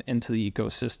into the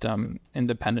ecosystem,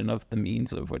 independent of the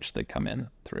means of which they come in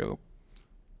through.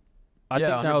 I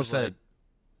think that was like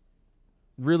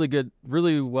really good,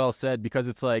 really well said, because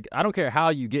it's like, I don't care how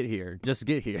you get here, just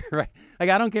get here, right? Like,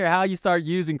 I don't care how you start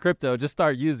using crypto, just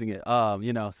start using it.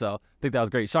 You know, so I think that was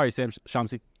great. Sorry, Sam,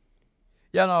 Shamsi.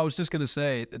 Yeah, no, I was just gonna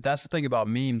say, that's the thing about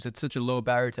memes. It's such a low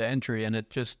barrier to entry, and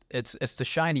it's the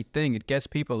shiny thing. It gets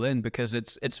people in because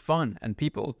it's fun, and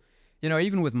people, you know,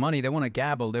 even with money, they want to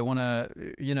gamble, they want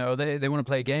to, you know, they want to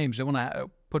play games, they want to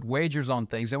put wagers on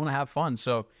things, they want to have fun.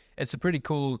 So it's a pretty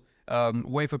cool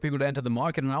way for people to enter the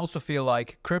market. And I also feel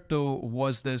like crypto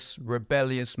was this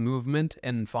rebellious movement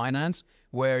in finance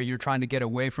where you're trying to get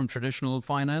away from traditional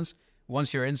finance.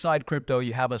 Once you're inside crypto,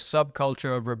 you have a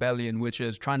subculture of rebellion, which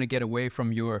is trying to get away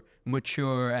from your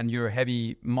mature and your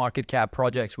heavy market cap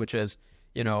projects, which is,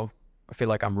 you know, I feel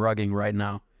like I'm rugging right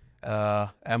now.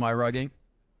 Am I rugging?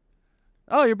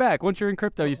 Oh, you're back. Once you're in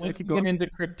crypto, you get into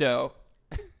crypto.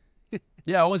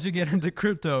 Yeah, once you get into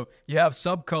crypto, you have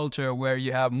subculture where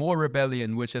you have more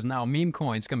rebellion, which is now meme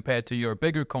coins compared to your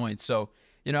bigger coins. So,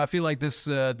 you know, I feel like this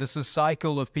is a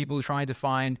cycle of people trying to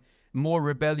find more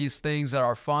rebellious things that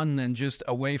are fun and just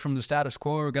away from the status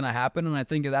quo are going to happen. And I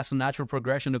think that's a natural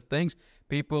progression of things.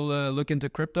 People look into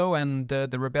crypto, and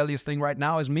the rebellious thing right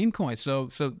now is meme coins. So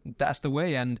that's the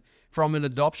way. And from an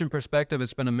adoption perspective,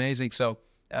 it's been amazing. So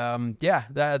yeah,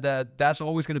 that's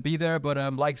always going to be there.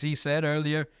 But like Z said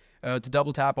earlier, to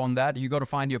double tap on that, you got to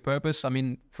find your purpose. I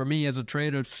mean, for me as a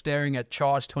trader, staring at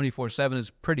charts 24/7 is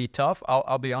pretty tough.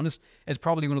 I'll be honest. It's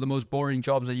probably one of the most boring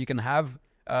jobs that you can have.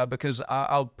 Because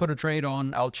I'll put a trade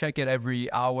on, I'll check it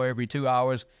every hour, every 2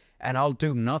 hours, and I'll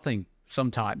do nothing.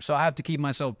 sometimes. So I have to keep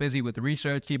myself busy with the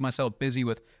research, keep myself busy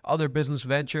with other business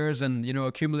ventures and,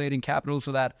 accumulating capital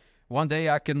so that one day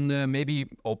I can maybe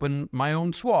open my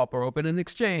own swap or open an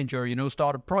exchange or,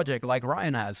 start a project like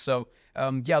Ryan has. So,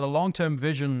 the long-term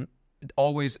vision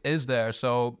always is there.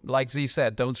 So like Z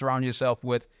said, don't surround yourself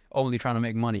with only trying to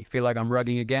make money. Feel like I'm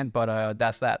rugging again, but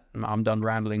that's that. I'm done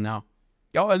rambling now.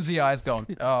 Oh, and Z is gone.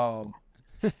 Oh.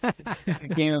 A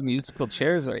game of musical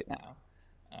chairs right now.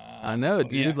 I know,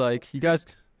 dude. Yeah. Like, you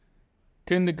guys...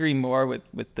 Couldn't agree more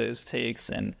with those takes.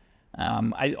 And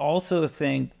I also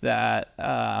think that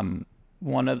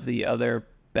one of the other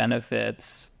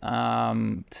benefits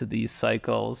to these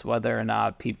cycles, whether or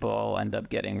not people end up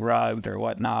getting rugged or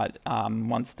whatnot,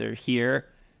 once they're here,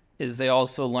 is they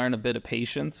also learn a bit of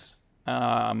patience.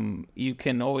 You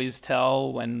can always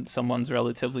tell when someone's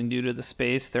relatively new to the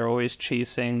space, they're always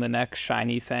chasing the next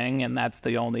shiny thing, and that's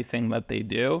the only thing that they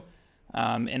do.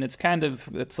 And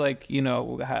it's like,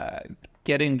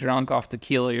 getting drunk off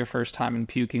tequila your first time and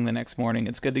puking the next morning.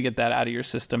 It's good to get that out of your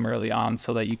system early on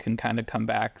so that you can kind of come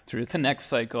back through the next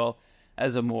cycle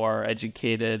as a more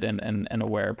educated and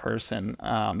aware person.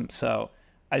 So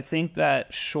I think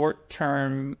that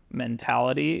short-term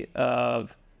mentality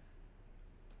of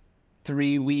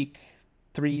 3-week,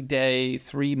 3-day,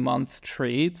 3-month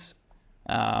trades,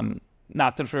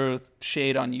 not to throw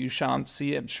shade on you,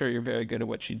 Shamsi, I'm sure you're very good at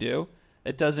what you do.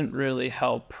 It doesn't really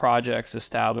help projects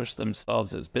establish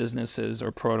themselves as businesses,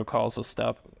 or protocols of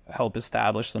stuff help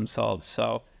establish themselves.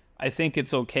 So I think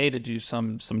it's okay to do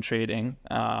some trading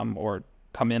or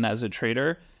come in as a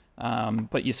trader,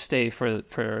 but you stay for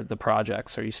the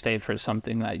projects, or you stay for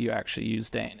something that you actually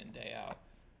use day in and day out.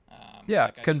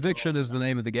 Conviction is the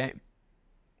name of the game.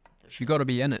 You got to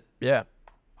be in it. Yeah,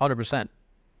 100%.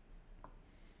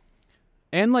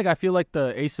 And like, I feel like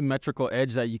the asymmetrical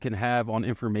edge that you can have on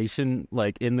information,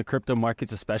 like in the crypto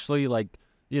markets, especially like,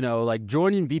 like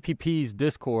joining VPP's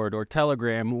Discord or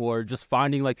Telegram, or just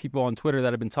finding like people on Twitter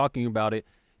that have been talking about it,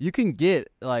 you can get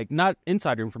like not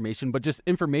insider information, but just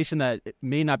information that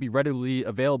may not be readily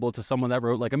available to someone that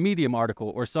wrote like a Medium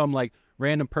article, or some like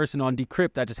random person on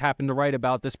Decrypt that just happened to write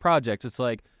about this project. It's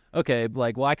like, okay,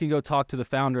 like, well, I can go talk to the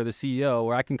founder or the CEO,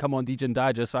 or I can come on Degen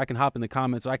Digest, so I can hop in the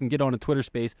comments, or I can get on a Twitter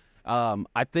space.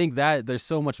 I think that there's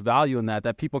so much value in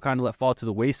that people kind of let fall to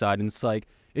the wayside. And it's like,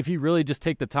 if you really just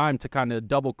take the time to kind of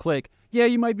double click, yeah,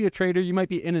 you might be a trader, you might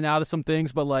be in and out of some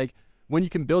things, but like, when you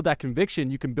can build that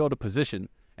conviction, you can build a position.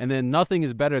 And then nothing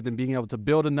is better than being able to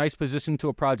build a nice position to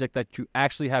a project that you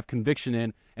actually have conviction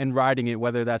in, and riding it,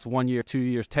 whether that's 1 year, 2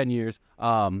 years, 10 years.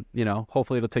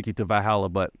 Hopefully it'll take you to Valhalla.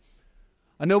 But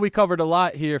I know we covered a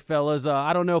lot here, fellas.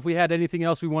 I don't know if we had anything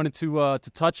else we wanted to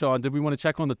touch on. Did we want to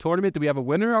check on the tournament? Do we have a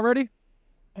winner already?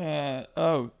 Yeah,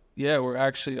 we're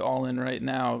actually all in right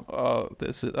now.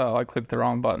 I clicked the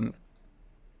wrong button.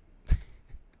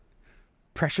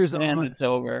 Pressure's and on. It's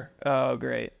over. Oh,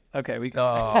 great. Okay, we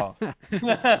go.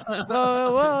 Oh,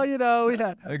 well, we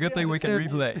had a good thing we can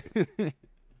replay.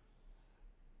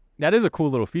 That is a cool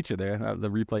little feature there, the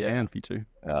replay and feature.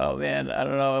 Oh man, I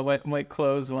don't know. It might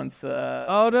close once.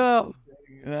 Oh no!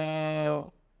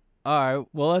 No. All right.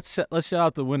 Well, let's shout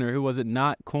out the winner. Who was it?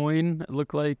 Not Coin. It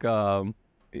looked like.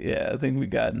 Yeah, I think we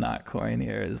got Not Coin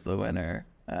here as the winner.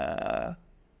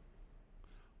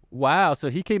 Wow. So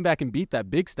he came back and beat that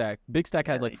Big Stack. Big Stack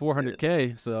had like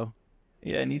 400K. So.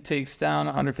 Yeah, and he takes down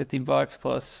 $150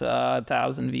 plus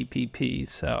 1,000 VPP.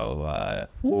 So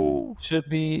we're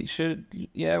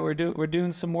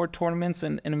doing some more tournaments,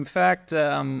 and in fact,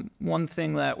 one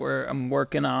thing that I'm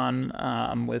working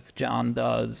on with John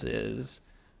is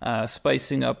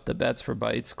spicing up the Bets for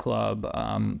Bytes Club.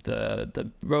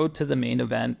 The Road to the Main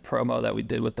Event promo that we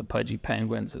did with the Pudgy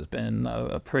Penguins has been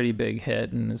a pretty big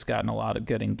hit and has gotten a lot of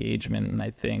good engagement. And I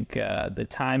think the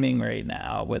timing right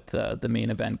now with the main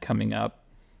event coming up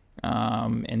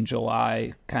in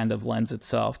July kind of lends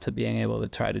itself to being able to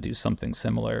try to do something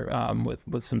similar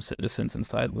with some citizens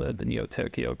inside the Neo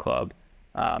Tokyo Club.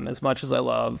 As much as I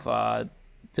love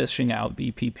dishing out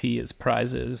VPP as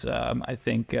prizes, I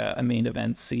think a main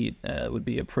event seat would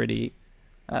be a pretty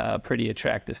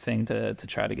attractive thing to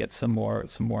try to get some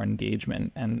more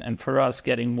engagement, and for us,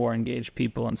 getting more engaged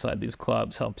people inside these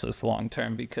clubs helps us long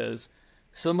term, because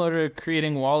similar to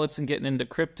creating wallets and getting into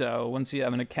crypto, once you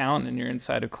have an account and you're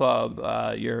inside a club,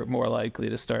 you're more likely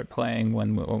to start playing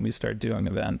when we start doing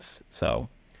events. So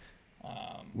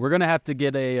we're gonna have to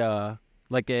get a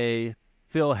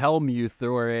Phil Hellmuth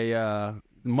or a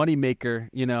moneymaker,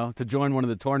 to join one of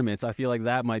the tournaments. I feel like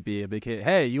that might be a big hit.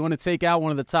 Hey, you want to take out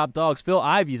one of the top dogs? Phil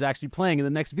Ivy's actually playing in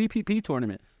the next VPP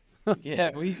tournament. Yeah,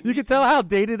 you can tell how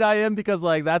dated I am, because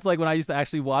like that's like when I used to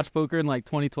actually watch poker in like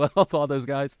 2012. All those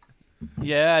guys.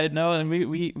 Yeah, no, and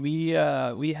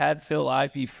we had Phil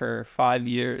Ivey for 5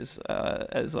 years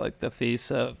as like the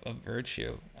face of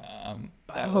Virtue.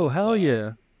 Oh, hell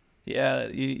yeah. Yeah,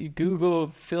 you Google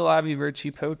Phil Ivey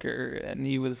Virtue Poker, and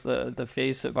he was the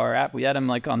face of our app. We had him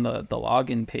like on the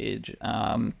login page,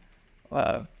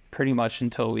 pretty much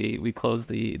until we closed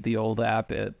the old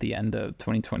app at the end of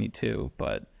 2022.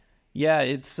 But yeah,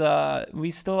 it's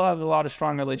we still have a lot of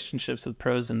strong relationships with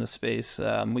pros in the space.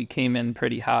 We came in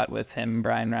pretty hot with him,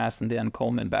 Brian Rass, and Dan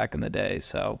Coleman back in the day.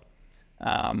 So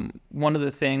one of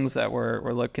the things that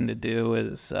we're looking to do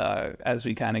is as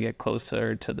we kind of get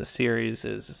closer to the series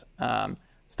is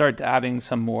start having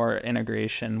some more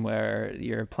integration where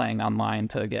you're playing online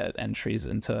to get entries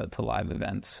into live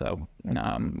events. So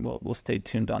we'll stay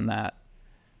tuned on that.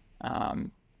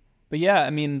 But yeah, I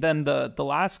mean, then the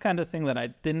last kind of thing that I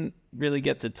didn't really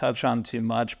get to touch on too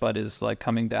much, but is like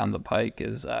coming down the pike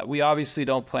is we obviously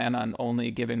don't plan on only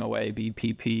giving away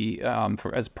VPP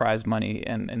as prize money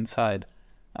inside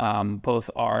both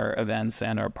our events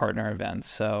and our partner events.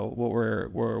 So what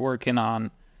we're working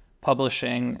on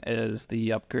publishing is the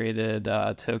upgraded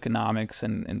tokenomics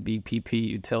and VPP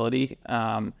utility.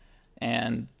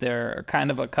 And there are kind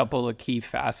of a couple of key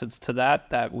facets to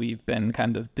that we've been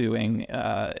kind of doing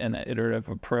in an iterative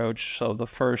approach. So the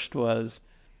first was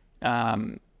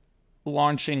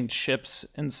launching chips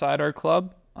inside our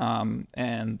club.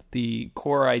 And the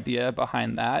core idea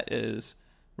behind that is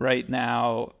right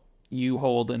now you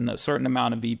hold in a certain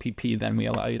amount of VPP, then we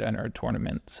allow you to enter a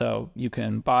tournament. So you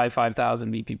can buy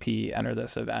 5,000 VPP, enter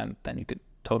this event, then you could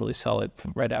totally sell it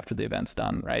right after the event's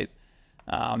done, right?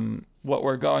 What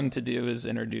we're going to do is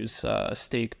introduce a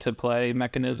stake to play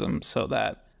mechanism so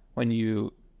that when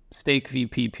you stake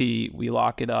VPP, we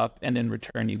lock it up, and in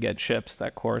return you get chips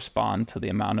that correspond to the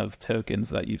amount of tokens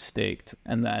that you've staked.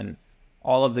 And then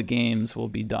all of the games will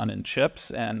be done in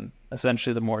chips, and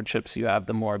essentially the more chips you have,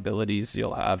 the more abilities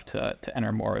you'll have to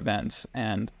enter more events.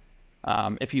 And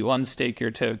if you unstake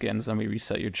your tokens, then we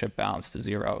reset your chip balance to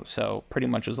 0. So pretty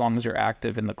much as long as you're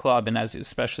active in the club, and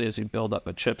especially as you build up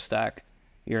a chip stack,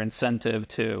 your incentive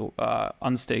to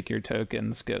unstake your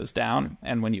tokens goes down.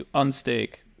 And when you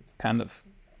unstake, it's kind of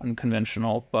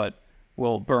unconventional, but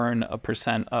will burn a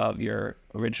 % of your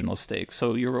original stake.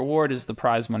 So your reward is the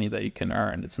prize money that you can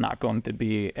earn. It's not going to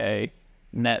be a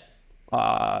net,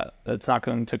 it's not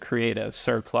going to create a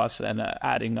surplus and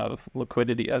adding of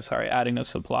liquidity, adding a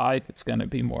supply. It's going to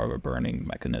be more of a burning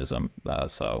mechanism.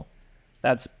 So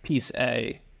that's piece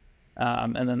A.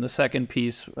 And then the second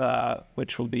piece,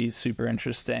 which will be super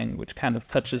interesting, which kind of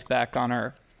touches back on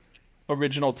our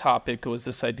original topic, was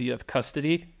this idea of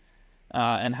custody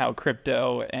and how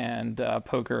crypto and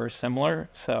poker are similar.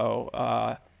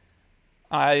 So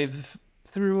I've,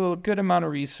 through a good amount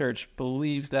of research,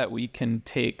 believes that we can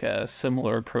take a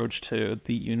similar approach to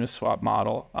the Uniswap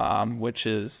model, which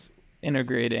is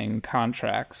integrating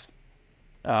contracts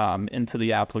into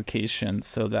the application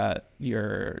so that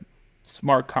your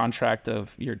smart contract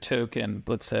of your token,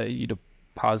 let's say you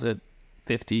deposit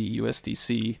 50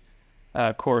 USDC,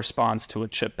 corresponds to a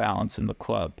chip balance in the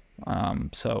club.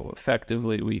 So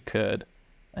effectively we could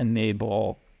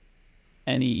enable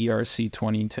any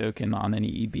ERC20 token on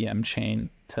any EVM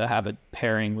chain to have a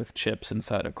pairing with chips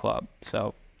inside a club.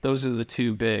 So those are the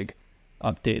two big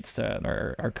updates that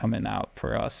are coming out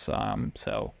for us.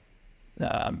 So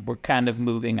we're kind of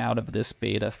moving out of this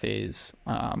beta phase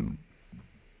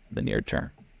the near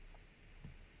term.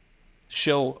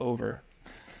 Show over.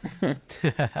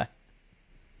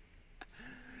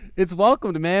 It's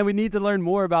welcomed, man. We need to learn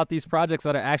more about these projects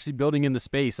that are actually building in the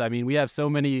space. I mean, we have so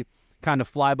many kind of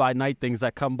fly-by-night things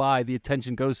that come by. The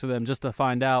attention goes to them just to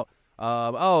find out,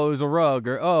 oh, it was a rug,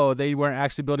 or, oh, they weren't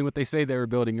actually building what they say they were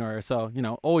building. Or so,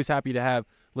 always happy to have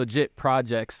legit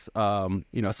projects,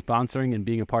 sponsoring and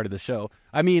being a part of the show.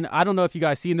 I mean, I don't know if you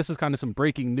guys seen, this is kind of some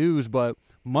breaking news, but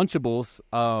Munchables,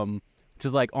 which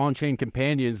is like on-chain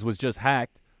companions, was just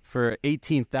hacked for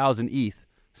 18,000 ETH.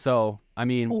 So, I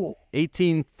mean,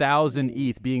 18,000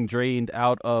 ETH being drained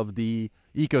out of the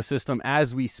ecosystem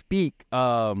as we speak.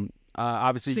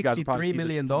 Obviously, you guys will probably see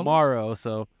this tomorrow.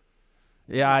 So,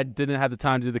 yeah, I didn't have the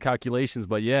time to do the calculations,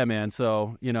 but yeah, man.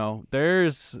 So,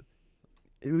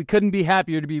 we couldn't be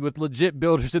happier to be with legit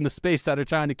builders in the space that are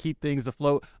trying to keep things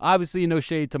afloat. Obviously, no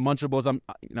shade to Munchables.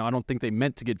 I don't think they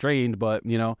meant to get drained, but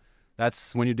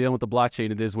that's when you're dealing with the blockchain.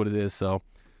 It is what it is. So,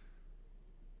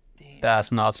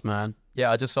 that's nuts, man. Yeah,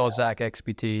 I just saw Zach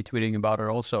XBT tweeting about it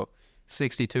also.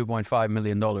 $62.5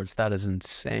 million. That is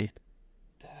insane.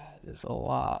 That is a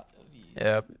lot.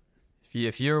 Yep.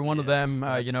 If you're one of them,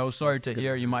 sorry to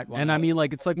hear, you might want. And I mean,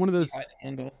 like, it's like one of those.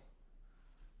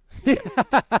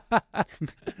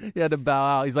 He had to bow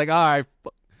out. He's like, all right,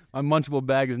 my munchable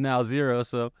bag is now 0.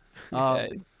 So, all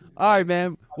right,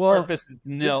 man. Well, purpose is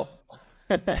nil.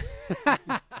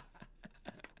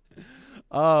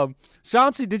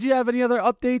 Shamsi, did you have any other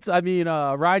updates? I mean,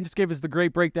 Ryan just gave us the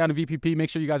great breakdown of VPP. Make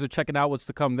sure you guys are checking out what's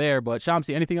to come there. But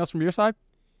Shamsi, anything else from your side?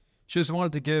 Just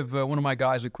wanted to give one of my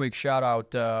guys a quick shout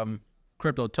out,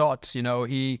 Crypto Tots. You know,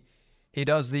 he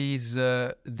does these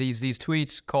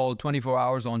tweets called 24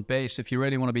 hours on Base. If you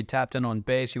really want to be tapped in on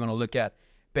Base, you want to look at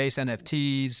Base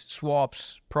NFTs,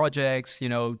 swaps, projects, you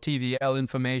know, TVL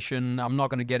information. I'm not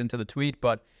going to get into the tweet,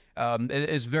 but it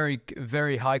is very,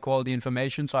 very high quality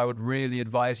information. So I would really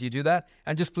advise you do that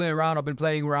and just play around. I've been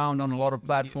playing around on a lot of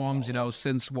platforms, you know,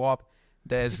 since swap.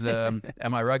 There's am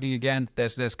I rugging again?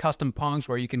 There's custom punks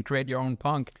where you can create your own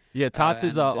punk. Yeah, Tots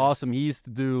is awesome. He used to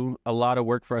do a lot of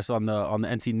work for us on the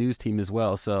NC News team as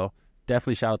well. So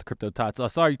definitely shout out to Crypto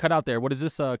Tots. Sorry, you cut out there. What is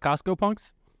this? Costco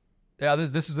punks? Yeah,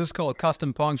 this is called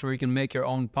custom punks, where you can make your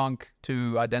own punk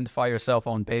to identify yourself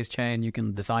on Base Chain. You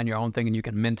can design your own thing and you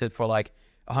can mint it for like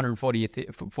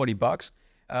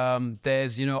 $140.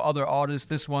 There's, you know, other artists.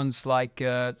 This one's like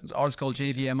artist called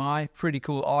JVMI. Pretty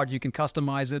cool art. You can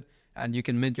customize it. And you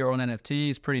can mint your own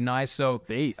NFT. It's pretty nice. So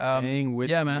Base, with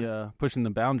yeah, man, pushing the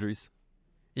boundaries.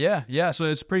 Yeah. So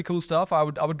it's pretty cool stuff. I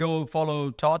would go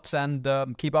follow Tots and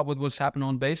keep up with what's happening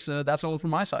on Base. That's all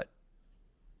from my side.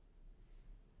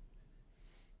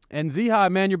 And Zihai,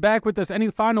 man, you're back with us.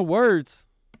 Any final words?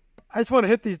 I just want to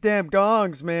hit these damn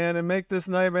gongs, man, and make this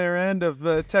nightmare end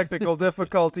of technical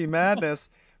difficulty madness.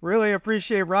 Really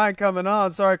appreciate Ryan coming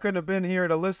on. Sorry I couldn't have been here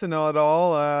to listen to it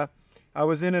all. I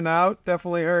was in and out,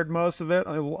 definitely heard most of it.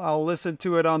 I'll listen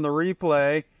to it on the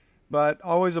replay, but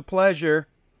always a pleasure.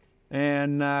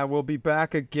 And we'll be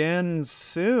back again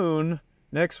soon.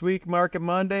 Next week, Market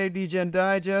Monday, Degen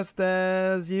Digest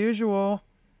as usual.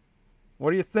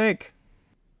 What do you think?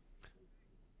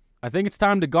 I think it's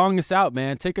time to gong us out,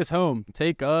 man. Take us home.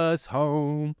 Take us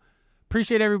home.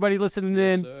 Appreciate everybody listening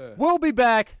in. Sir. We'll be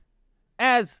back,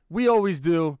 as we always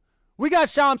do. We got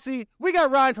Shamsi. We got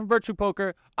Ryan from Virtual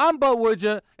Poker. I'm But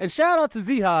Woodja. And shout out to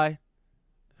Zihai,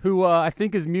 who I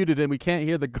think is muted and we can't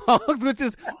hear the gongs, which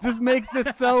just makes this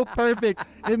so perfect.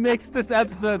 It makes this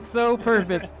episode so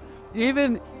perfect.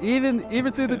 Even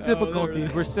through the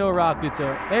difficulties, we're still rocking.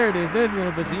 So there it is. There's a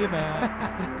little bit. See you, man.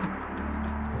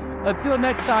 Until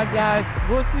next time, guys.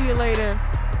 We'll see you later.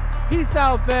 Peace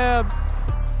out, fam.